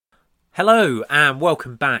Hello and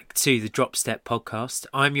welcome back to the Drop Step podcast.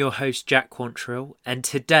 I'm your host Jack Quantrill, and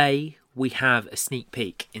today we have a sneak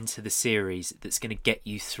peek into the series that's going to get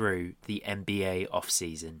you through the NBA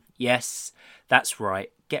off-season. Yes, that's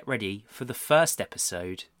right, get ready for the first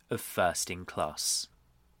episode of First in Class.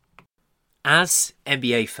 As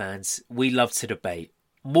NBA fans, we love to debate,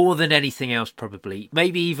 more than anything else probably,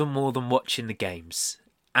 maybe even more than watching the games.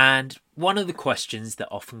 And one of the questions that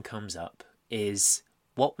often comes up is,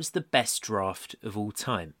 what was the best draft of all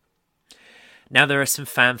time? Now, there are some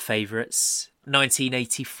fan favourites.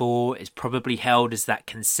 1984 is probably held as that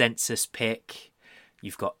consensus pick.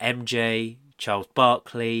 You've got MJ, Charles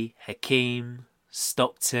Barkley, Hakeem,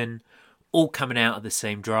 Stockton, all coming out of the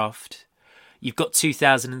same draft. You've got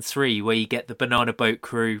 2003, where you get the Banana Boat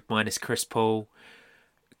crew minus Chris Paul,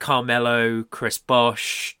 Carmelo, Chris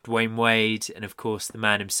Bosh, Dwayne Wade, and of course the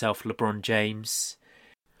man himself, LeBron James.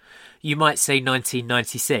 You might say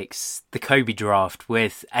 1996, the Kobe draft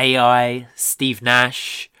with AI, Steve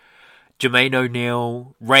Nash, Jermaine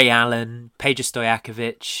O'Neal, Ray Allen, Peja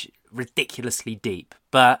Stojakovic, ridiculously deep.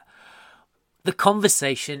 But the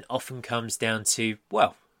conversation often comes down to,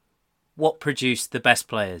 well, what produced the best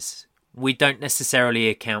players? We don't necessarily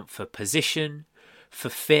account for position, for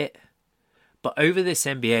fit, but over this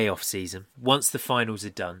NBA offseason, once the finals are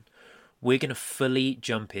done, we're going to fully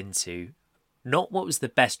jump into not what was the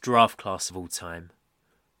best draft class of all time,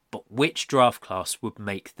 but which draft class would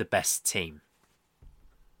make the best team.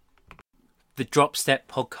 The Drop Step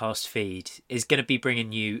podcast feed is going to be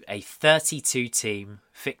bringing you a 32-team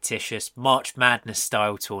fictitious March Madness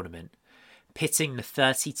style tournament, pitting the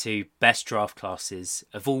 32 best draft classes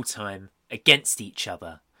of all time against each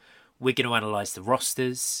other. We're going to analyse the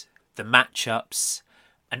rosters, the matchups,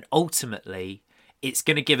 and ultimately it's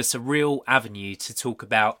going to give us a real avenue to talk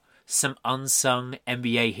about some unsung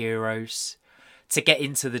NBA heroes, to get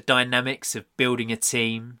into the dynamics of building a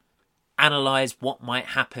team, analyse what might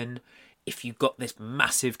happen if you've got this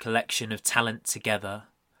massive collection of talent together,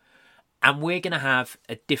 and we're going to have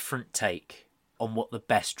a different take on what the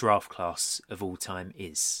best draft class of all time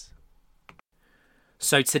is.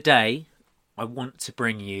 So today, I want to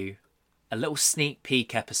bring you a little sneak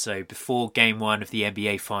peek episode before Game 1 of the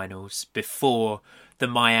NBA Finals, before the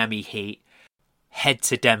Miami Heat head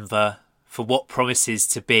to Denver for what promises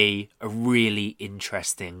to be a really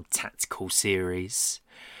interesting tactical series.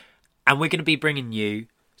 And we're going to be bringing you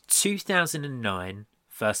 2009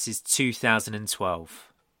 versus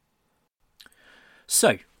 2012.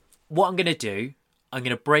 So, what I'm going to do, I'm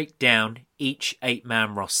going to break down each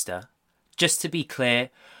 8-man roster. Just to be clear,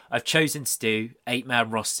 I've chosen to do 8-man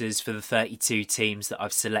rosters for the 32 teams that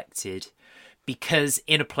I've selected because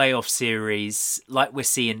in a playoff series, like we're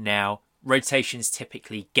seeing now, rotations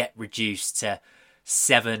typically get reduced to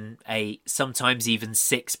 7, 8, sometimes even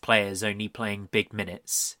 6 players only playing big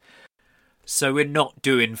minutes. So we're not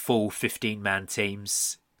doing full 15-man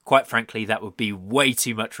teams. Quite frankly, that would be way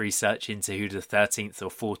too much research into who the 13th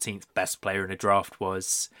or 14th best player in a draft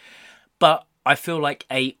was. But I feel like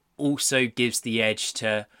 8 also gives the edge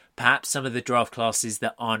to perhaps some of the draft classes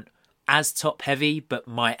that aren't as top-heavy but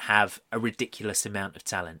might have a ridiculous amount of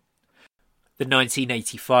talent. The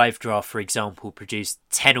 1985 draft, for example, produced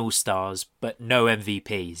 10 All-Stars but no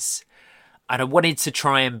MVPs. And I wanted to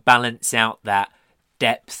try and balance out that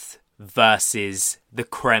depth versus the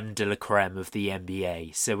creme de la creme of the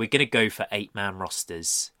NBA. So we're going to go for 8-man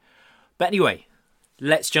rosters. But anyway,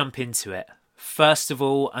 let's jump into it. First of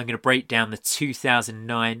all, I'm going to break down the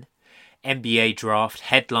 2009 NBA draft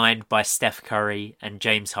headlined by Steph Curry and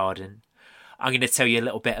James Harden. I'm going to tell you a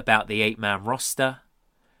little bit about the 8-man roster,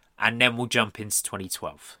 and then we'll jump into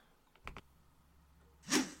 2012.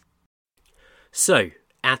 So,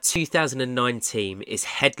 our 2009 team is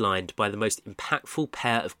headlined by the most impactful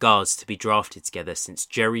pair of guards to be drafted together since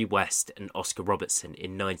Jerry West and Oscar Robertson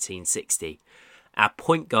in 1960. Our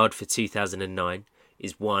point guard for 2009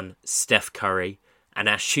 is one Steph Curry, and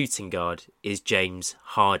our shooting guard is James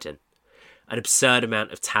Harden. An absurd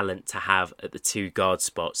amount of talent to have at the 2 guard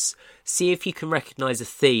spots. See if you can recognise a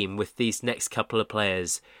theme with these next couple of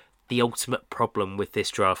players. The ultimate problem with this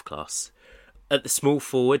draft class. At the small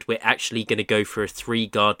forward, we're actually going to go for a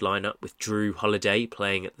 3-guard lineup with Drew Holiday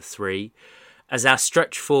playing at the 3. As our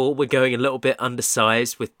stretch 4, we're going a little bit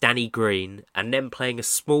undersized with Danny Green, and then playing a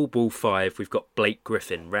small ball 5, we've got Blake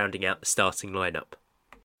Griffin rounding out the starting lineup.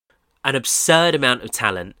 An absurd amount of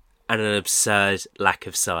talent and an absurd lack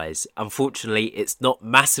of size. Unfortunately, it's not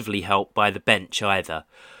massively helped by the bench either.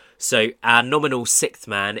 So our nominal 6th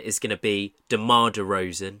man is going to be DeMar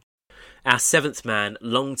DeRozan. Our seventh man,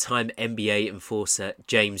 long-time NBA enforcer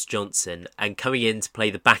James Johnson, and coming in to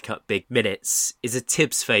play the backup big minutes is a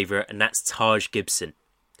Tibbs favourite, and that's Taj Gibson.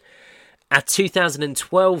 Our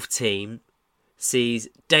 2012 team sees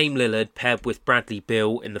Dame Lillard paired with Bradley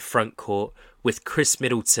Beal in the front court, with Chris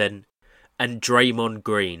Middleton and Draymond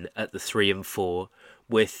Green at the 3 and 4,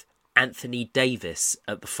 with Anthony Davis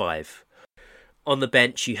at the 5. On the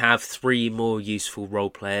bench, you have 3 more useful role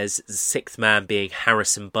players, the 6th man being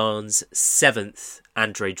Harrison Barnes, 7th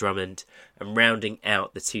Andre Drummond, and rounding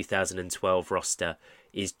out the 2012 roster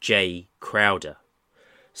is Jay Crowder.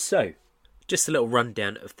 So, just a little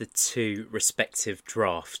rundown of the 2 respective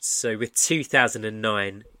drafts. So with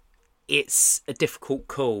 2009, it's a difficult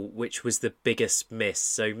call, which was the biggest miss.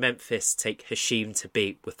 So Memphis take Hasheem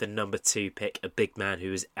Thabeet with the number 2 pick, a big man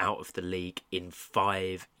who is out of the league in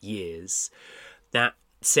 5 years. That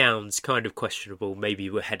sounds kind of questionable. Maybe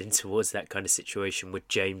we're heading towards that kind of situation with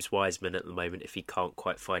James Wiseman at the moment if he can't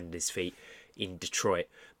quite find his feet in Detroit.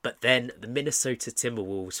 But then the Minnesota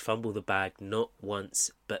Timberwolves fumble the bag not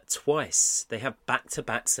once but twice. They have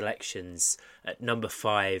back-to-back selections at number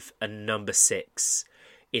 5 and number 6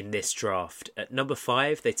 in this draft. At number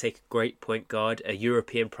 5, they take a great point guard, a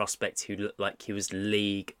European prospect who looked like he was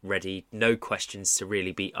league ready. No questions to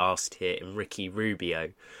really be asked here in Ricky Rubio.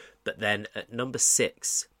 But then at number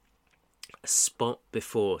 6, a spot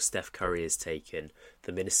before Steph Curry is taken,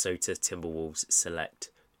 the Minnesota Timberwolves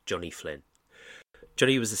select Johnny Flynn.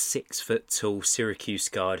 Johnny was a 6-foot-tall Syracuse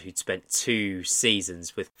guard who'd spent 2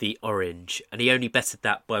 seasons with the Orange, and he only bettered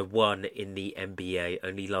that by 1 in the NBA,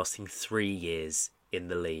 only lasting 3 years in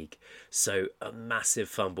the league. So a massive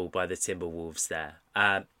fumble by the Timberwolves there.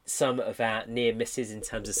 Some of our near misses in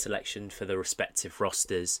terms of selection for the respective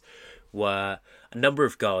rosters were a number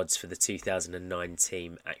of guards for the 2009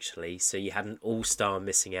 team, actually. So you had an all-star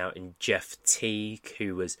missing out in Jeff Teague,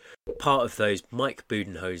 who was part of those Mike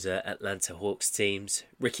Budenholzer Atlanta Hawks teams.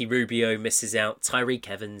 Ricky Rubio misses out, Tyreek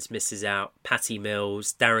Evans misses out, Patty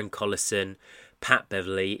Mills, Darren Collison, Pat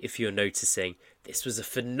Beverly. If you're noticing, this was a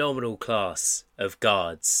phenomenal class of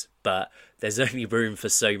guards, but there's only room for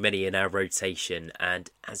so many in our rotation. And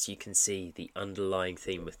as you can see, the underlying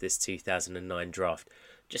theme with this 2009 draft,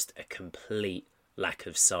 just a complete lack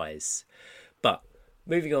of size. But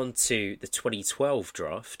moving on to the 2012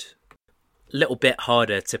 draft, a little bit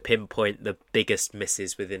harder to pinpoint the biggest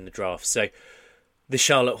misses within the draft. So the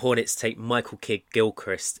Charlotte Hornets take Michael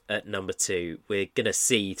Kidd-Gilchrist at number 2. We're going to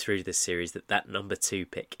see through this series that number 2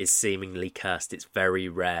 pick is seemingly cursed. It's very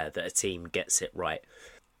rare that a team gets it right.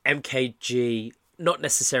 MKG, not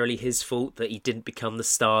necessarily his fault that he didn't become the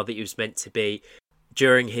star that he was meant to be.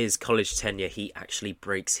 During his college tenure, he actually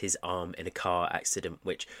breaks his arm in a car accident,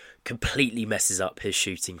 which completely messes up his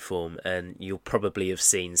shooting form. And you'll probably have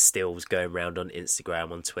seen stills going around on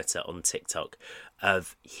Instagram, on Twitter, on TikTok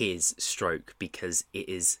of his stroke, because it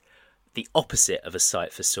is the opposite of a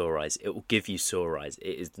sight for sore eyes. It will give you sore eyes.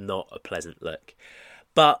 It is not a pleasant look.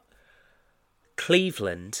 But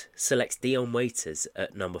Cleveland selects Dion Waiters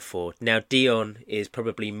at number 4. Now, Dion is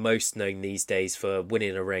probably most known these days for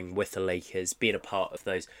winning a ring with the Lakers, being a part of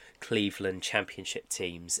those Cleveland championship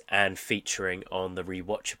teams and featuring on the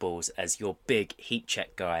Rewatchables as your big heat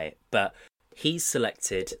check guy. But he's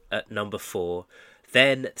selected at number 4.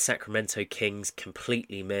 Then Sacramento Kings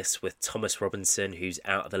completely miss with Thomas Robinson, who's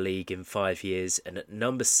out of the league in 5 years. And at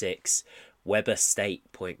number 6, Weber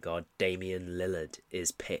State point guard Damian Lillard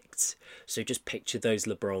is picked. So just picture those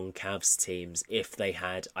LeBron Cavs teams if they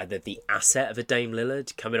had either the asset of a Dame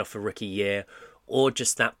Lillard coming off a rookie year, or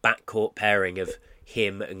just that backcourt pairing of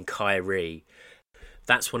him and Kyrie.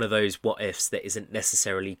 That's one of those what ifs that isn't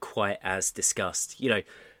necessarily quite as discussed. You know,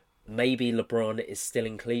 maybe LeBron is still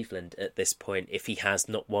in Cleveland at this point. If he has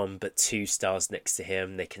not 1 but 2 stars next to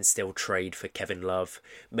him, they can still trade for Kevin Love.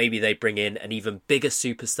 Maybe they bring in an even bigger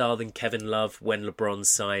superstar than Kevin Love when LeBron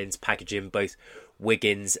signs, packaging both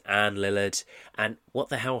Wiggins and Lillard. And what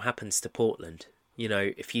the hell happens to Portland? You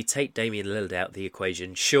know, if you take Damian Lillard out of the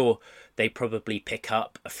equation, sure, they probably pick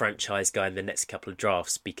up a franchise guy in the next couple of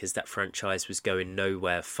drafts because that franchise was going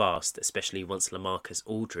nowhere fast, especially once LaMarcus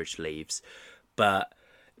Aldridge leaves. But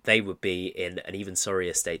they would be in an even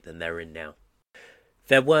sorrier state than they're in now.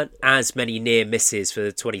 There weren't as many near misses for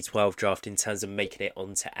the 2012 draft in terms of making it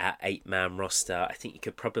onto our 8-man roster. I think you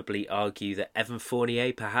could probably argue that Evan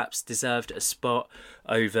Fournier perhaps deserved a spot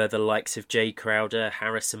over the likes of Jay Crowder,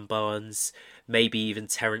 Harrison Barnes, maybe even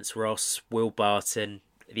Terrence Ross, Will Barton,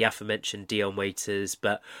 the aforementioned Dion Waiters.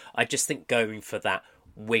 But I just think going for that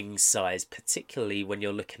wing size, particularly when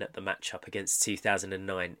you're looking at the matchup against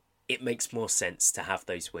 2009, it makes more sense to have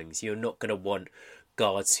those wings. You're not going to want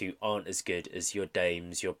guards who aren't as good as your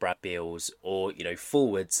Dames, your Brad Beals, or,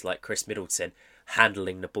 forwards like Chris Middleton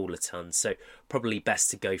handling the ball a ton. So probably best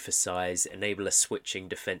to go for size, enable a switching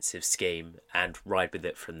defensive scheme, and ride with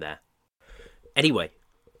it from there. Anyway,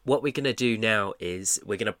 what we're going to do now is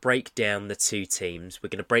we're going to break down the two teams. We're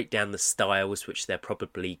going to break down the styles which they're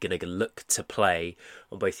probably going to look to play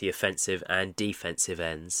on both the offensive and defensive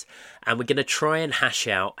ends. And we're going to try and hash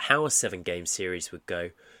out how a 7-game series would go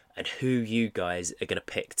and who you guys are going to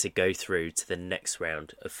pick to go through to the next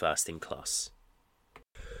round of First in Class.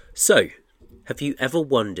 So, have you ever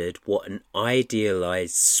wondered what an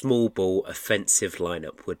idealised small ball offensive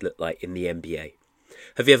lineup would look like in the NBA?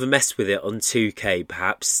 Have you ever messed with it on 2K,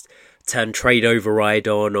 perhaps turned trade override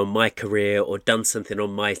on My Career, or done something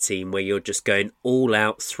on My Team where you're just going all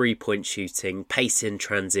out 3-point shooting, pace in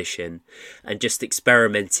transition, and just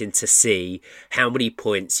experimenting to see how many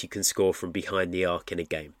points you can score from behind the arc in a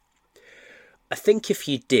game? I think if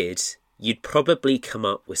you did, you'd probably come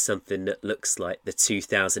up with something that looks like the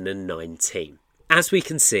 2009 team. As we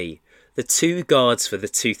can see, the two guards for the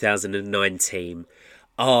 2009 team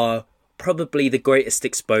are probably the greatest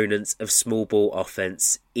exponents of small ball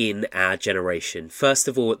offense in our generation. First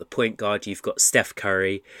of all, at the point guard, you've got Steph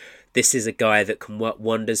Curry. This is a guy that can work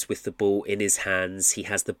wonders with the ball in his hands. He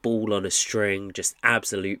has the ball on a string, just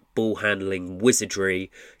absolute ball handling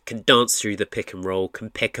wizardry, can dance through the pick and roll,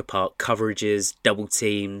 can pick apart coverages, double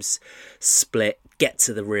teams, split, get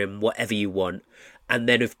to the rim, whatever you want. And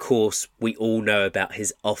then, of course, we all know about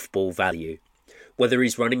his off-ball value. Whether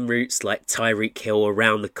he's running routes like Tyreek Hill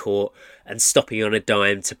around the court and stopping on a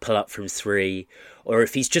dime to pull up from 3, or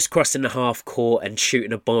if he's just crossing the half court and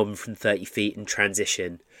shooting a bomb from 30 feet in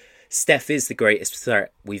transition, Steph is the greatest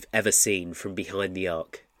threat we've ever seen from behind the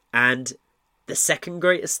arc. And the second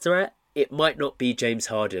greatest threat, it might not be James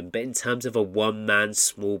Harden, but in terms of a one-man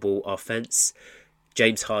small ball offense,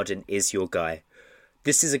 James Harden is your guy.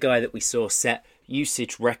 This is a guy that we saw set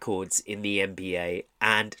usage records in the NBA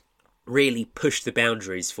and really push the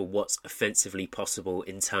boundaries for what's offensively possible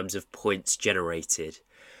in terms of points generated.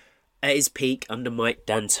 At his peak under Mike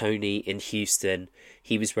D'Antoni in Houston,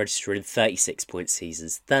 he was registering 36-point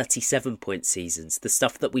seasons, 37-point seasons, the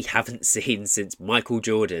stuff that we haven't seen since Michael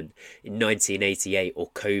Jordan in 1988 or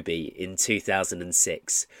Kobe in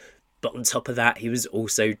 2006. But on top of that, he was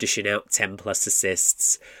also dishing out 10-plus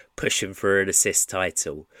assists, pushing for an assist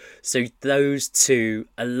title. So those two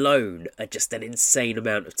alone are just an insane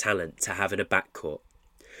amount of talent to have in a backcourt.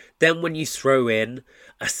 Then when you throw in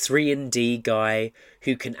a 3-and-D guy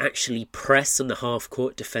who can actually press on the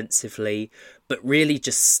half-court defensively, but really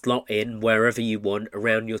just slot in wherever you want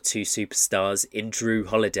around your two superstars in Drew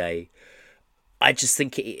Holiday, I just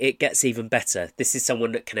think it gets even better. This is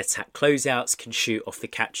someone that can attack closeouts, can shoot off the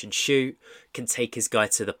catch and shoot, can take his guy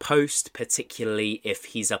to the post, particularly if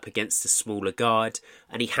he's up against a smaller guard,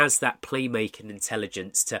 and he has that playmaking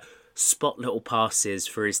intelligence to spot little passes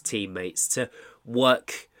for his teammates, to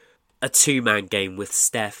work a two-man game with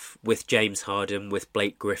Steph, with James Harden, with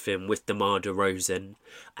Blake Griffin, with DeMar DeRozan.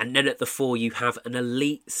 And then at the 4, you have an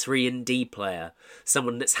elite 3-and-D player,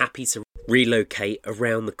 someone that's happy to relocate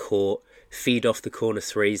around the court, feed off the corner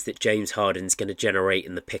threes that James Harden's going to generate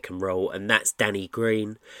in the pick and roll, and that's Danny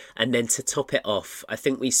Green. And then to top it off, I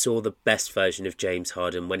think we saw the best version of James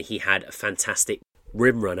Harden when he had a fantastic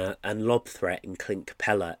rim runner and lob threat in Clint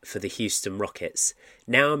Capella for the Houston Rockets.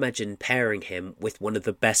 Now imagine pairing him with one of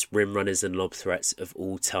the best rim runners and lob threats of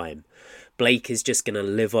all time. Blake is just going to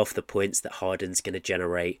live off the points that Harden's going to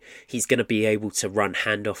generate. He's going to be able to run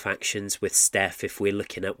handoff actions with Steph if we're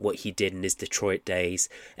looking at what he did in his Detroit days.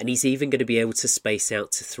 And he's even going to be able to space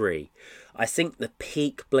out to 3. I think the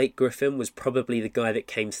peak Blake Griffin was probably the guy that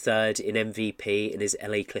came third in MVP in his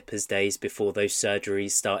LA Clippers days before those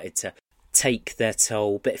surgeries started to take their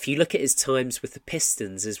toll. But if you look at his times with the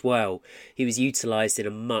Pistons as well, he was utilised in a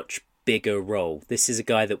much bigger role. This is a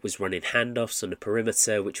guy that was running handoffs on the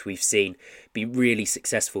perimeter, which we've seen be really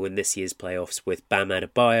successful in this year's playoffs with Bam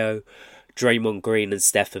Adebayo. Draymond Green and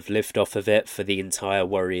Steph have lived off of it for the entire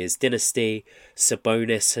Warriors dynasty.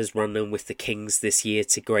 Sabonis has run them with the Kings this year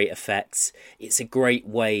to great effect. It's a great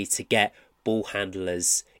way to get ball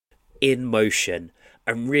handlers in motion.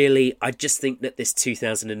 And really, I just think that this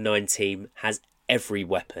 2009 team has every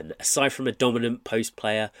weapon. Aside from a dominant post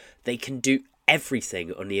player, they can do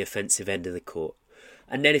everything on the offensive end of the court.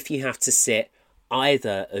 And then if you have to sit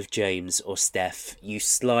either of James or Steph, you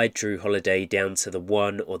slide Drew Holiday down to the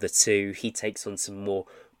 1 or the 2. He takes on some more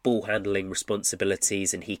ball handling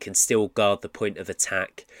responsibilities and he can still guard the point of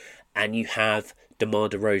attack. And you have DeMar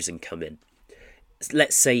DeRozan come in.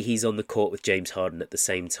 let's say he's on the court with James Harden at the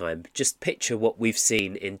same time. Just picture what we've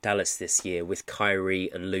seen in Dallas this year with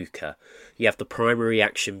Kyrie and Luka. You have the primary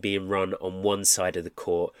action being run on one side of the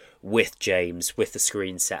court with James, with the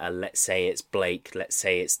screen setter. Let's say it's Blake, let's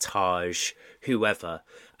say it's Taj, whoever.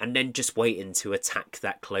 And then just waiting to attack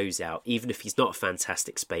that closeout, even if he's not a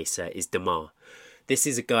fantastic spacer, is DeMar. This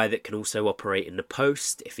is a guy that can also operate in the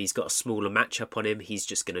post. If he's got a smaller matchup on him, he's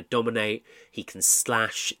just going to dominate. He can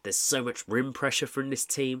slash. There's so much rim pressure from this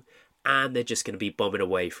team, and they're just going to be bombing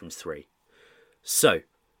away from three. So,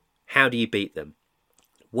 how do you beat them?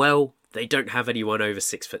 Well, they don't have anyone over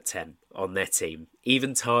 6'10" on their team.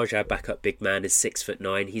 Even Taj, our backup big man, is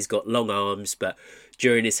 6'9". He's got long arms, but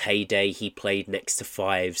during his heyday, he played next to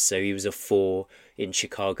 5, so he was a 4 in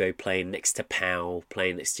Chicago, playing next to Powell,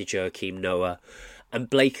 playing next to Joakim Noah. And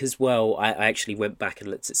Blake as well, I actually went back and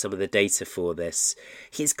looked at some of the data for this.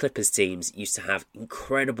 His Clippers teams used to have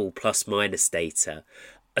incredible plus-minus data,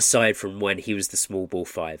 aside from when he was the small ball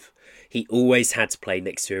 5. He always had to play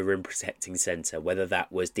next to a rim-protecting centre, whether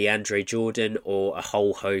that was DeAndre Jordan or a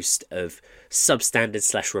whole host of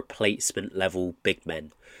substandard/replacement level big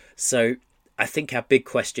men. So I think our big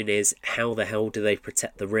question is, how the hell do they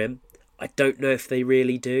protect the rim? I don't know if they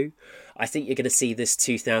really do. I think you're going to see this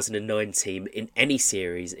 2009 team in any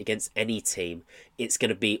series against any team. It's going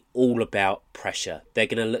to be all about pressure. They're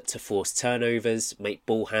going to look to force turnovers, make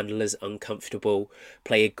ball handlers uncomfortable,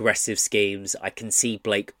 play aggressive schemes. I can see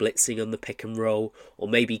Blake blitzing on the pick and roll, or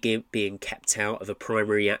maybe being kept out of a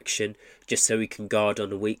primary action just so he can guard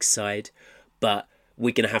on the weak side. But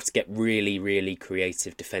we're going to have to get really, really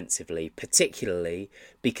creative defensively, particularly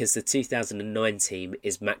because the 2009 team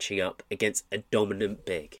is matching up against a dominant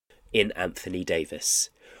big in Anthony Davis.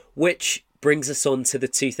 Which brings us on to the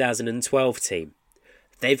 2012 team.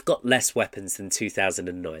 They've got less weapons than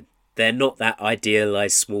 2009. They're not that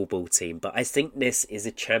idealised small ball team, but I think this is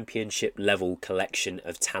a championship level collection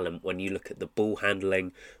of talent when you look at the ball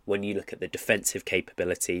handling, when you look at the defensive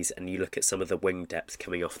capabilities, and you look at some of the wing depth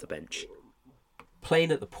coming off the bench.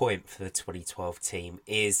 Playing at the point for the 2012 team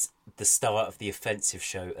is the start of the offensive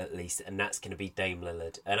show, at least, and that's going to be Dame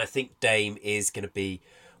Lillard. And I think Dame is going to be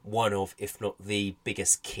one of, if not the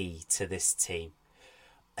biggest key to this team.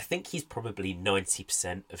 I think he's probably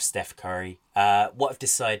 90% of Steph Curry. What I've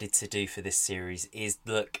decided to do for this series is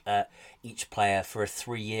look at each player for a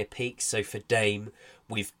 3-year peak. So for Dame,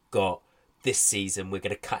 we've got this season, we're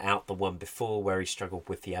going to cut out the one before where he struggled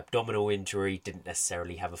with the abdominal injury, didn't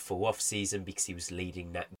necessarily have a full off season because he was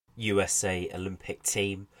leading that USA Olympic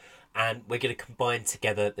team. And we're going to combine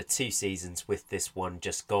together the 2 seasons with this one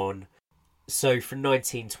just gone. So from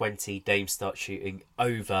 1920, Dame starts shooting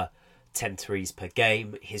over 10 threes per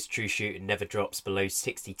game. His true shooting never drops below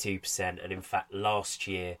 62%. And in fact, last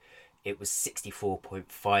year, it was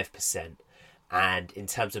 64.5%. And in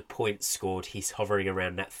terms of points scored, he's hovering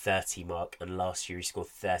around that 30 mark. And last year he scored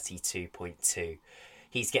 32.2.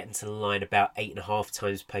 He's getting to the line about 8.5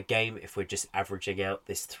 times per game if we're just averaging out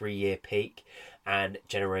this 3-year peak. And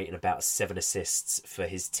generating about 7 assists for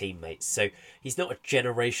his teammates. So he's not a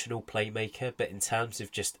generational playmaker, but in terms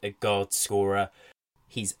of just a guard scorer,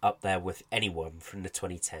 he's up there with anyone from the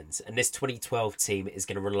 2010s. And this 2012 team is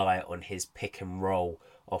going to rely on his pick and roll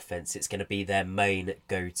offense. It's going to be their main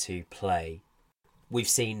go-to play. We've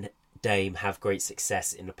seen Dame have great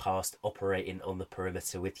success in the past operating on the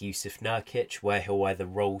perimeter with Jusuf Nurkic, where he'll either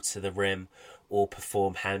roll to the rim or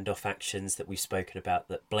perform handoff actions that we've spoken about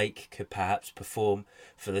that Blake could perhaps perform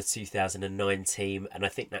for the 2009 team. And I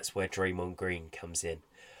think that's where Draymond Green comes in.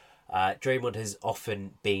 Draymond has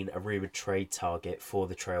often been a rumoured trade target for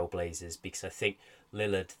the Trailblazers because I think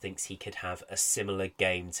Lillard thinks he could have a similar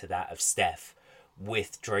game to that of Steph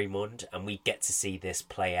with Draymond, and we get to see this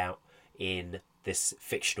play out in this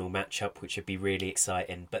fictional matchup, which would be really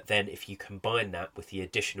exciting. But then if you combine that with the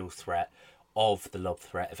additional threat of the lob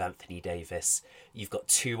threat of Anthony Davis, you've got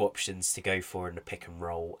 2 options to go for in the pick and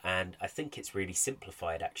roll, and I think it's really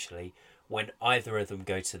simplified actually. When either of them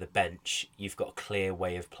go to the bench, you've got a clear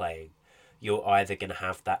way of playing. You're either going to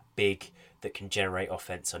have that big that can generate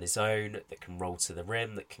offense on his own, that can roll to the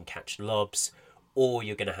rim, that can catch lobs, or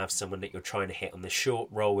you're going to have someone that you're trying to hit on the short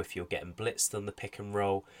roll if you're getting blitzed on the pick and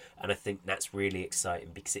roll. And I think that's really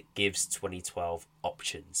exciting because it gives 2012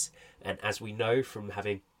 options. And as we know from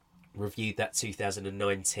having reviewed that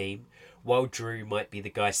 2009 team, while Drew might be the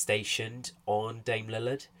guy stationed on Dame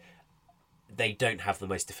Lillard, they don't have the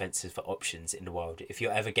most defensive options in the world. If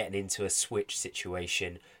you're ever getting into a switch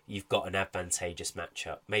situation, you've got an advantageous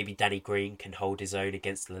matchup. Maybe Danny Green can hold his own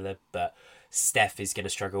against Lillard, but Steph is going to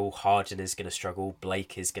struggle, Harden is going to struggle,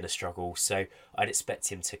 Blake is going to struggle. So I'd expect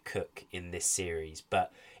him to cook in this series.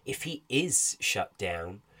 But If he is shut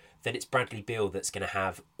down, then it's Bradley Beal that's going to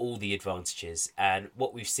have all the advantages. And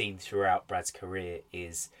what we've seen throughout Brad's career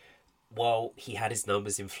is, while he had his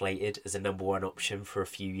numbers inflated as a number one option for a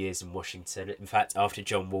few years in Washington, in fact, after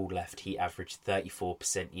John Wall left, he averaged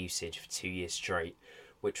 34% usage for 2 years straight,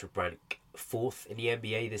 which would rank fourth in the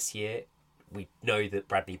NBA this year. We know that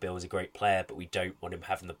Bradley Beal is a great player, but we don't want him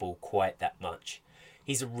having the ball quite that much.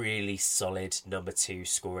 He's a really solid number two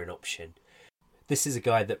scoring option. This is a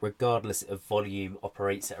guy that, regardless of volume,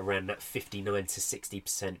 operates at around that 59 to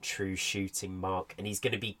 60% true shooting mark, and he's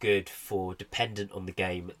going to be good for, dependent on the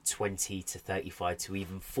game, 20 to 35 to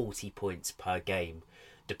even 40 points per game,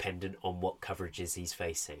 dependent on what coverages he's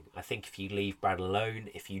facing. I think if you leave Brad alone,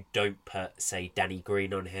 if you don't put, say, Danny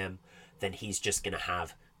Green on him, then he's just going to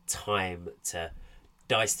have time to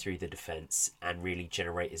dice through the defence and really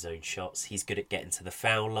generate his own shots. He's good at getting to the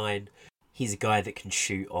foul line. He's a guy that can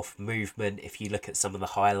shoot off movement. If you look at some of the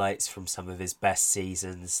highlights from some of his best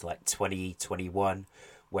seasons, like 2021,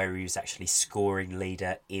 where he was actually scoring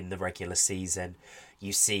leader in the regular season,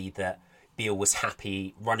 you see that Beal was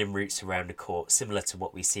happy running routes around the court, similar to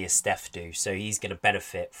what we see a Steph do. So he's going to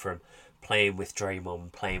benefit from playing with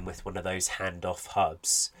Draymond, playing with one of those handoff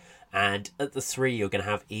hubs. And at the three, you're going to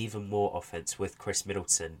have even more offense with Chris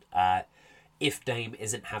Middleton. If Dame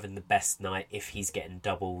isn't having the best night, if he's getting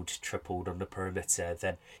doubled, tripled on the perimeter,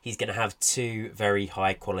 then he's going to have two very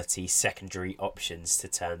high quality secondary options to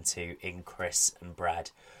turn to in Chris and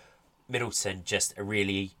Brad. Middleton, just a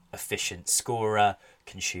really efficient scorer,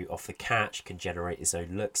 can shoot off the catch, can generate his own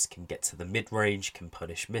looks, can get to the mid-range, can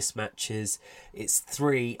punish mismatches. It's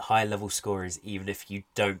three high-level scorers, even if you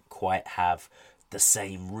don't quite have the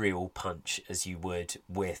same real punch as you would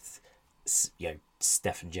with,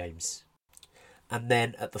 Steph and James. And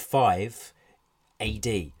then at the 5,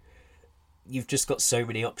 AD. You've just got so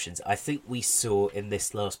many options. I think we saw in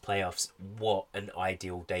this last playoffs what an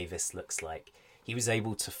ideal Davis looks like. He was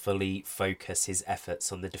able to fully focus his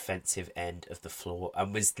efforts on the defensive end of the floor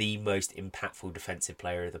and was the most impactful defensive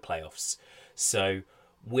player of the playoffs. So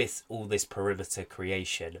with all this perimeter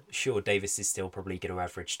creation, sure, Davis is still probably going to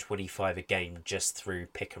average 25 a game just through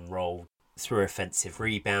pick and roll, through offensive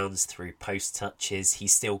rebounds, through post touches.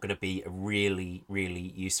 He's still going to be a really,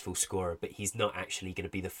 really useful scorer, but he's not actually going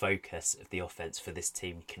to be the focus of the offense for this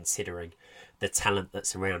team, considering the talent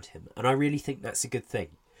that's around him. And I really think that's a good thing.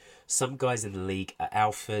 Some guys in the league are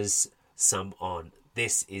alphas, some aren't.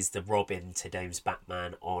 This is the Robin to Dame's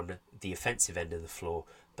Batman on the offensive end of the floor,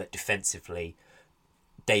 but defensively,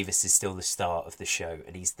 Davis is still the star of the show,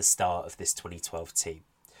 and he's the star of this 2012 team.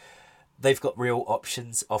 They've got real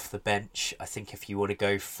options off the bench. I think if you want to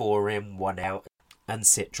go 4 in, 1 out, and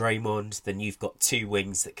sit Draymond, then you've got two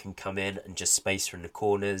wings that can come in and just space from the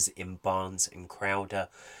corners in Barnes and Crowder.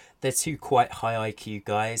 They're two quite high IQ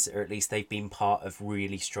guys, or at least they've been part of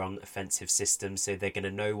really strong offensive systems, so they're going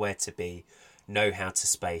to know where to be, know how to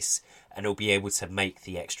space, and will be able to make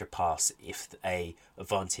the extra pass if a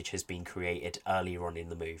advantage has been created earlier on in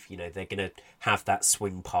the move. They're going to have that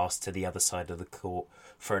swing pass to the other side of the court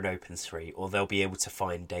for an open three, or they'll be able to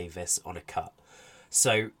find Davis on a cut.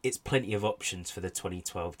 So it's plenty of options for the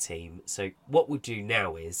 2012 team. So what we'll do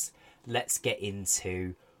now is let's get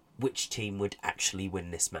into which team would actually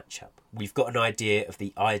win this matchup. We've got an idea of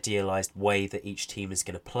the idealised way that each team is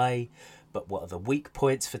going to play, but what are the weak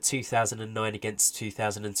points for 2009 against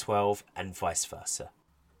 2012 and vice versa?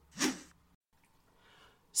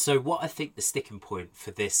 So what I think the sticking point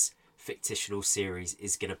for this fictional series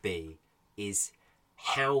is going to be is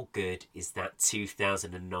how good is that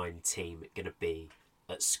 2009 team going to be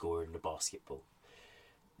at scoring the basketball?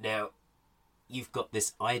 Now, you've got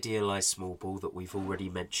this idealised small ball that we've already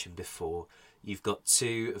mentioned before. You've got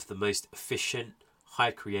two of the most efficient,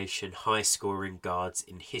 high creation, high scoring guards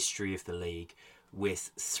in history of the league,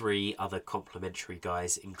 with three other complementary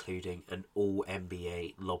guys, including an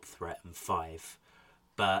all-NBA lob threat and 5.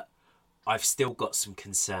 But I've still got some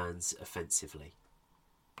concerns offensively.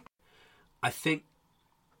 I think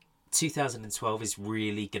 2012 is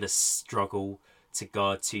really going to struggle to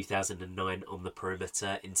guard 2009 on the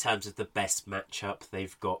perimeter in terms of the best matchup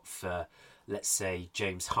they've got for, let's say,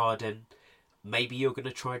 James Harden. Maybe you're going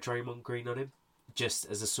to try Draymond Green on him, just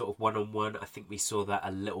as a sort of one-on-one. I think we saw that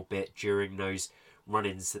a little bit during those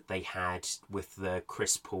run-ins that they had with the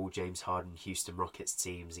Chris Paul, James Harden, Houston Rockets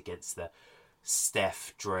teams against the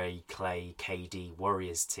Steph, Dre, Clay, KD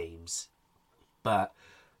Warriors teams. But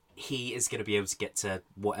he is going to be able to get to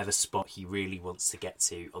whatever spot he really wants to get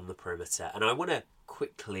to on the perimeter. And I want to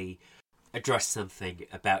quickly address something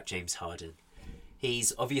about James Harden.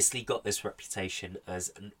 He's obviously got this reputation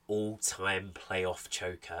as an all-time playoff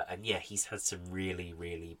choker, and yeah, he's had some really,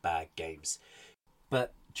 really bad games.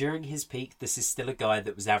 But during his peak, this is still a guy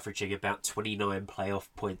that was averaging about 29 playoff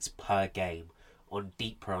points per game on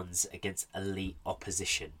deep runs against elite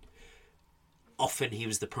opposition. Often he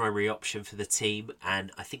was the primary option for the team,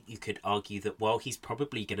 and I think you could argue that while he's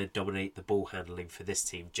probably going to dominate the ball handling for this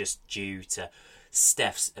team just due to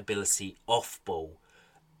Steph's ability off ball,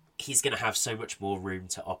 he's going to have so much more room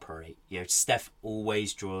to operate. You know, Steph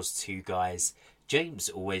always draws two guys. James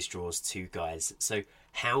always draws two guys. So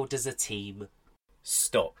how does a team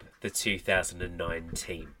stop the 2009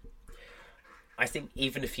 team? I think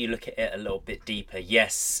even if you look at it a little bit deeper,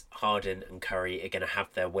 yes, Harden and Curry are going to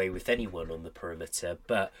have their way with anyone on the perimeter,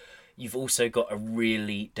 but you've also got a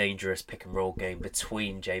really dangerous pick and roll game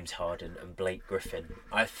between James Harden and Blake Griffin.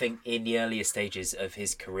 I think in the earlier stages of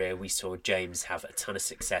his career, we saw James have a ton of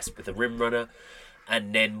success with the rim runner,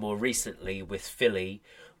 and then more recently with Philly,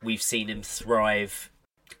 we've seen him thrive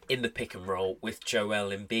in the pick and roll with Joel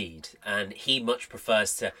Embiid, and he much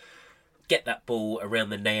prefers to get that ball around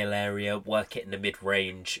the nail area, work it in the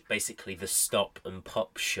mid-range, basically the stop and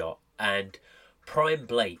pop shot. And Prime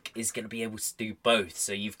Blake is going to be able to do both,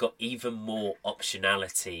 so you've got even more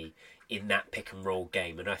optionality in that pick and roll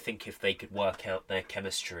game. And I think if they could work out their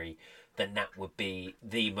chemistry, then that would be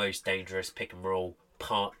the most dangerous pick and roll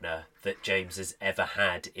partner that James has ever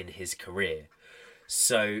had in his career.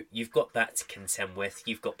 So you've got that to contend with.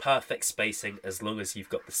 You've got perfect spacing as long as you've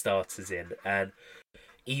got the starters in. And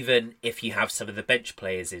even if you have some of the bench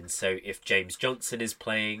players in, so if James Johnson is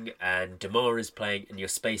playing and DeMar is playing and your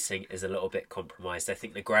spacing is a little bit compromised, I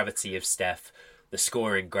think the gravity of Steph, the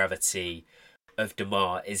scoring gravity of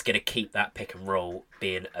DeMar is going to keep that pick and roll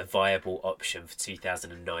being a viable option for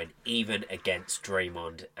 2009, even against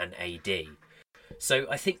Draymond and AD. So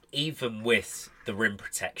I think even with the rim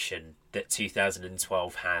protection that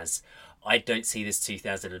 2012 has, I don't see this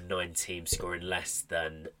 2009 team scoring less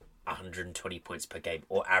than 120 points per game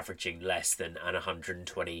or averaging less than an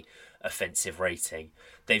 120 offensive rating.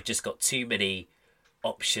 They've just got too many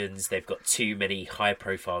options, they've got too many high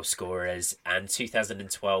profile scorers, and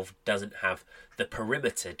 2012 doesn't have the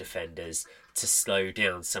perimeter defenders to slow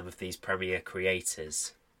down some of these premier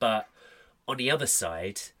creators. But on the other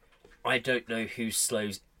side, I don't know who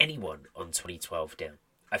slows anyone on 2012 down.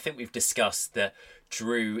 I think we've discussed that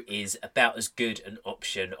Drew is about as good an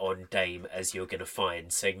option on Dame as you're going to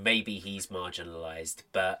find. So maybe he's marginalised,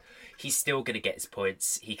 but he's still going to get his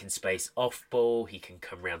points. He can space off ball. He can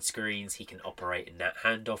come round screens. He can operate in that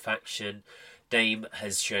handoff action. Dame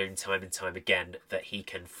has shown time and time again that he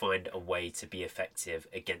can find a way to be effective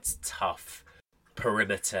against tough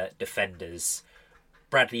perimeter defenders.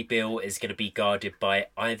 Bradley Beal is going to be guarded by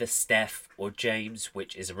either Steph or James,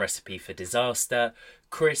 which is a recipe for disaster.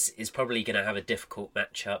 Chris is probably going to have a difficult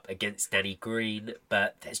matchup against Danny Green,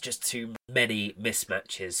 but there's just too many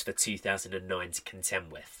mismatches for 2009 to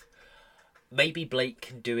contend with. Maybe Blake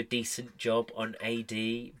can do a decent job on AD,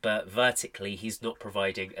 but vertically he's not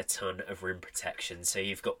providing a ton of rim protection. So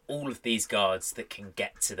you've got all of these guards that can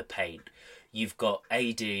get to the paint. You've got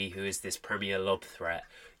AD, who is this premier lob threat.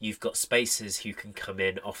 You've got spacers who can come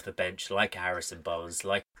in off the bench like Harrison Barnes,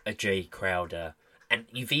 like a Jay Crowder. And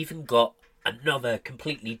you've even got another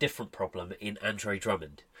completely different problem in Andre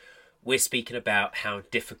Drummond. We're speaking about how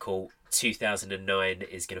difficult 2009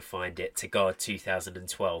 is going to find it to guard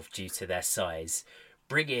 2012 due to their size.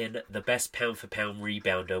 Bring in the best pound-for-pound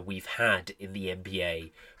rebounder we've had in the NBA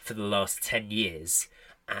for the last 10 years,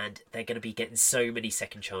 and they're going to be getting so many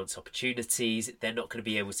second chance opportunities. They're not going to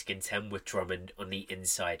be able to contend with Drummond on the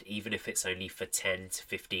inside, even if it's only for 10 to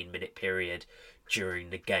 15 minute period during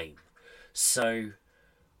the game. So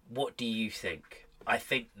what do you think? I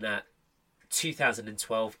think that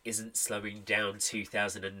 2012 isn't slowing down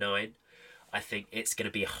 2009. I think it's going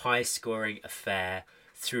to be a high scoring affair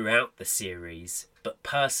throughout the series, but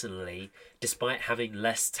personally, despite having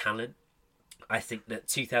less talent, I think that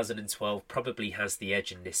 2012 probably has the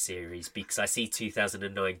edge in this series because I see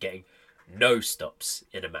 2009 getting no stops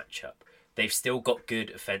in a matchup. They've still got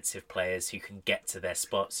good offensive players who can get to their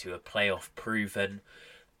spots, who are playoff proven.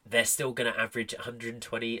 They're still going to average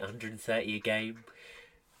 120, 130 a game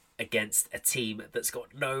against a team that's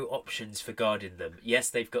got no options for guarding them. Yes,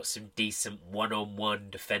 they've got some decent one-on-one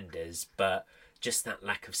defenders, but just that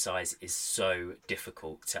lack of size is so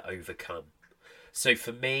difficult to overcome. So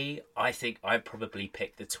for me, I think I'd probably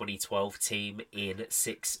pick the 2012 team in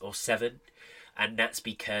 6 or 7. And that's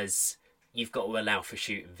because you've got to allow for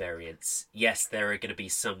shooting variance. Yes, there are going to be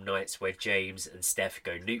some nights where James and Steph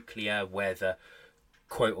go nuclear, where the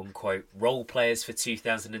quote-unquote role players for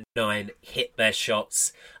 2009 hit their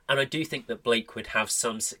shots, and I do think that Blake would have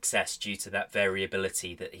some success due to that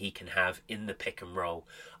variability that he can have in the pick and roll,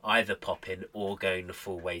 either popping or going the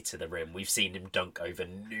full way to the rim. We've seen him dunk over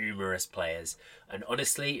numerous players, and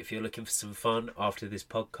honestly, if you're looking for some fun after this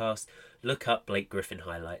podcast, look up Blake Griffin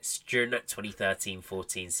highlights. During that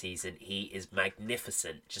 2013-14 season, he is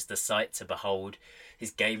magnificent, just a sight to behold.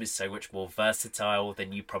 His game is so much more versatile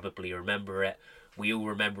than you probably remember it. We all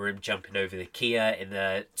remember him jumping over the Kia in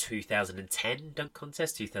the 2010 dunk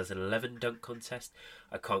contest, 2011 dunk contest.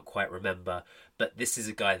 I can't quite remember. But this is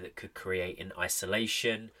a guy that could create in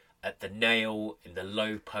isolation, at the nail, in the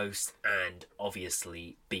low post, and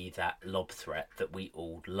obviously be that lob threat that we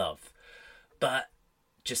all love. But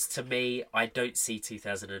just to me, I don't see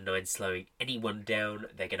 2009 slowing anyone down.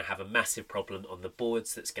 They're going to have a massive problem on the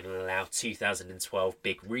boards that's going to allow 2012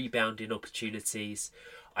 big rebounding opportunities.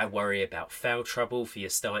 I worry about foul trouble for your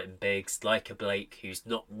starting bigs, like a Blake, who's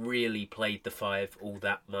not really played the five all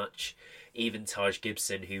that much. Even Taj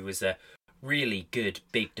Gibson, who was a really good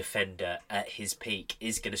big defender at his peak,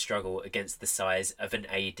 is going to struggle against the size of an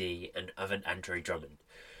AD and of an Andre Drummond.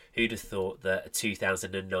 Who'd have thought that a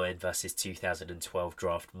 2009 versus 2012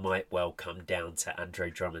 draft might well come down to Andre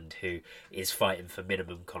Drummond, who is fighting for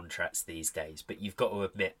minimum contracts these days. But you've got to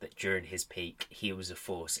admit that during his peak, he was a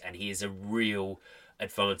force, and he is a real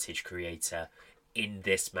advantage creator in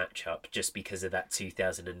this matchup just because of that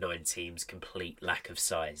 2009 team's complete lack of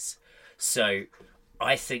size. So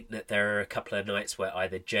I think that there are a couple of nights where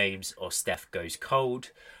either James or Steph goes cold.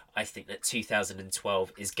 I think that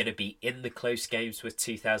 2012 is going to be in the close games with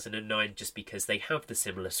 2009 just because they have the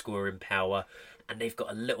similar scoring power and they've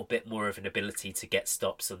got a little bit more of an ability to get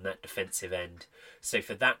stops on that defensive end. So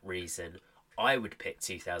for that reason, I would pick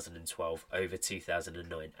 2012 over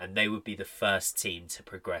 2009, and they would be the first team to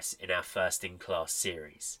progress in our first-in-class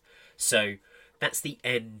series. So that's the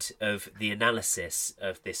end of the analysis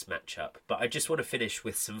of this matchup. But I just want to finish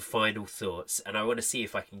with some final thoughts, and I want to see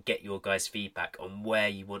if I can get your guys' feedback on where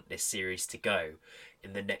you want this series to go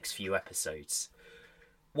in the next few episodes.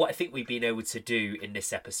 What I think we've been able to do in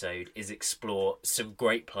this episode is explore some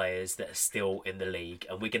great players that are still in the league,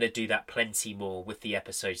 and we're going to do that plenty more with the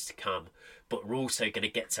episodes to come. But we're also going to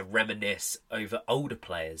get to reminisce over older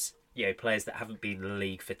players, players that haven't been in the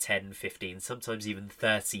league for 10, 15, sometimes even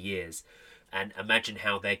 30 years, and imagine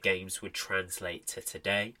how their games would translate to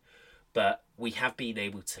today. But we have been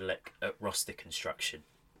able to look at roster construction.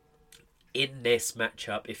 In this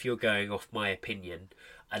matchup, if you're going off my opinion,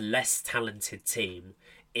 a less talented team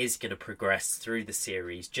is going to progress through the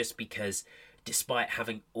series just because despite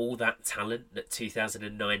having all that talent that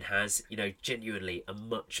 2009 has, genuinely a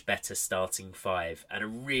much better starting five and a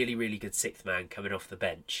really, really good sixth man coming off the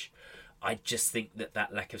bench, I just think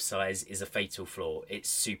that lack of size is a fatal flaw. It's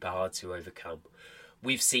super hard to overcome.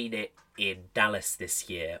 We've seen it in Dallas this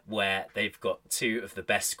year where they've got two of the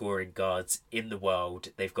best scoring guards in the world.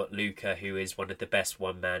 They've got Luka, who is one of the best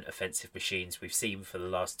one-man offensive machines we've seen for the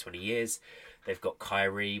last 20 years. They've got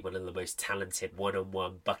Kyrie, one of the most talented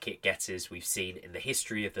one-on-one bucket getters we've seen in the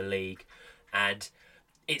history of the league. And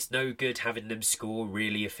it's no good having them score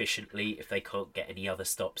really efficiently if they can't get any other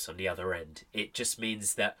stops on the other end. It just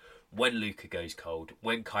means that when Luka goes cold,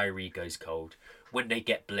 when Kyrie goes cold, when they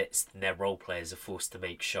get blitzed and their role players are forced to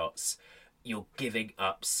make shots, you're giving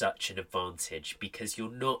up such an advantage because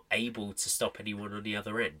you're not able to stop anyone on the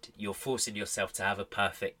other end. You're forcing yourself to have a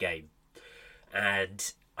perfect game.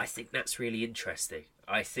 And I think that's really interesting.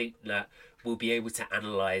 I think that we'll be able to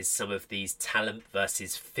analyse some of these talent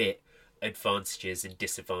versus fit advantages and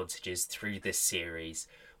disadvantages through this series.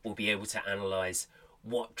 We'll be able to analyse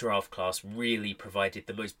what draft class really provided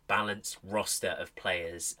the most balanced roster of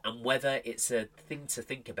players and whether it's a thing to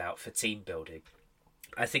think about for team building.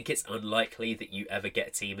 I think it's unlikely that you ever get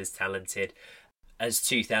a team as talented as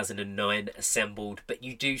 2009 assembled, but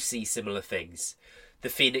you do see similar things. The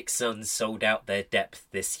Phoenix Suns sold out their depth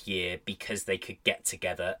this year because they could get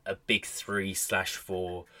together a big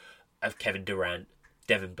 3/4 of Kevin Durant,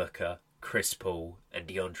 Devin Booker, Chris Paul and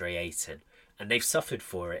DeAndre Ayton, and they've suffered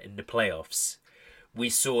for it in the playoffs. We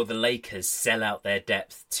saw the Lakers sell out their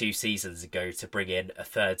depth 2 seasons ago to bring in a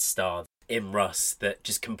third star in Russ that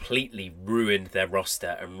just completely ruined their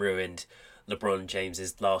roster and ruined LeBron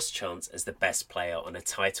James's last chance as the best player on a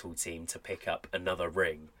title team to pick up another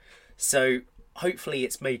ring. So hopefully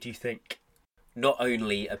it's made you think not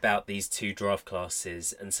only about these 2 draft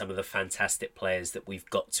classes and some of the fantastic players that we've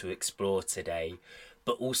got to explore today,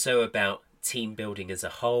 but also about team building as a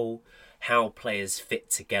whole, how players fit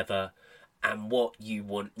together, and what you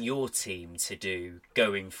want your team to do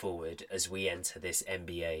going forward as we enter this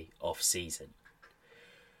NBA off-season.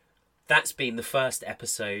 That's been the first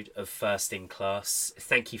episode of First in Class.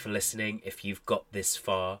 Thank you for listening if you've got this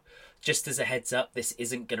far. Just as a heads up, this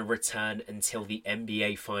isn't going to return until the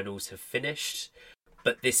NBA finals have finished,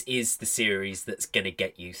 but this is the series that's going to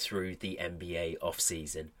get you through the NBA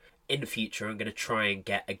off-season. In the future, I'm going to try and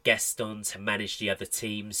get a guest on to manage the other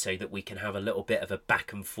teams so that we can have a little bit of a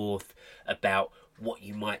back and forth about what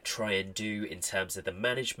you might try and do in terms of the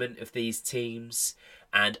management of these teams.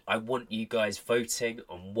 And I want you guys voting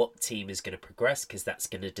on what team is going to progress, because that's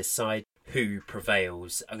going to decide who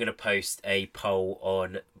prevails. I'm going to post a poll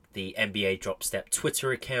on the NBA Dropstep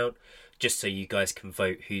Twitter account just so you guys can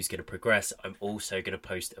vote who's going to progress. I'm also going to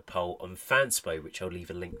post a poll on Fanspo, which I'll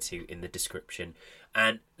leave a link to in the description,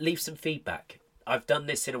 and leave some feedback. I've done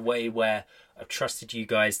this in a way where I've trusted you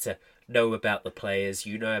guys to know about the players.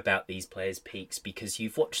 You know about these players' peaks because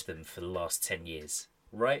you've watched them for the last 10 years,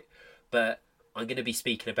 right? But I'm going to be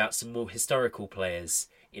speaking about some more historical players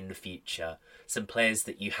in the future, some players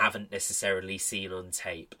that you haven't necessarily seen on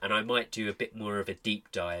tape, and I might do a bit more of a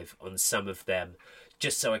deep dive on some of them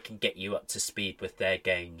just so I can get you up to speed with their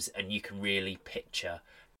games and you can really picture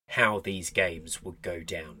how these games would go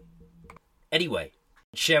down. Anyway,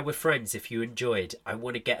 share with friends if you enjoyed. I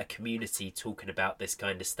want to get a community talking about this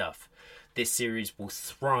kind of stuff. This series will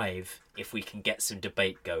thrive if we can get some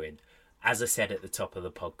debate going. As I said at the top of the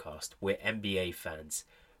podcast, we're NBA fans.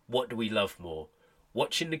 What do we love more?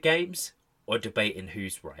 Watching the games or debating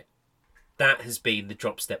who's right? That has been the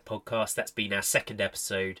Dropstep podcast. That's been our second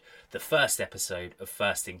episode, the first episode of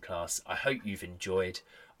First in Class. I hope you've enjoyed.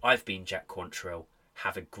 I've been Jack Quantrill.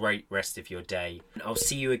 Have a great rest of your day. And I'll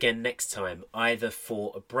see you again next time, either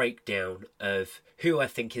for a breakdown of who I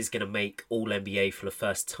think is going to make All-NBA for the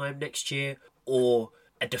first time next year, or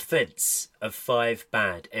a defence of 5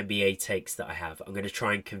 bad NBA takes that I have. I'm going to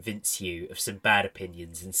try and convince you of some bad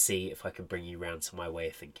opinions and see if I can bring you round to my way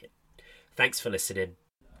of thinking. Thanks for listening.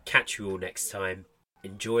 Catch you all next time.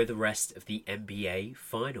 Enjoy the rest of the NBA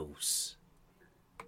Finals.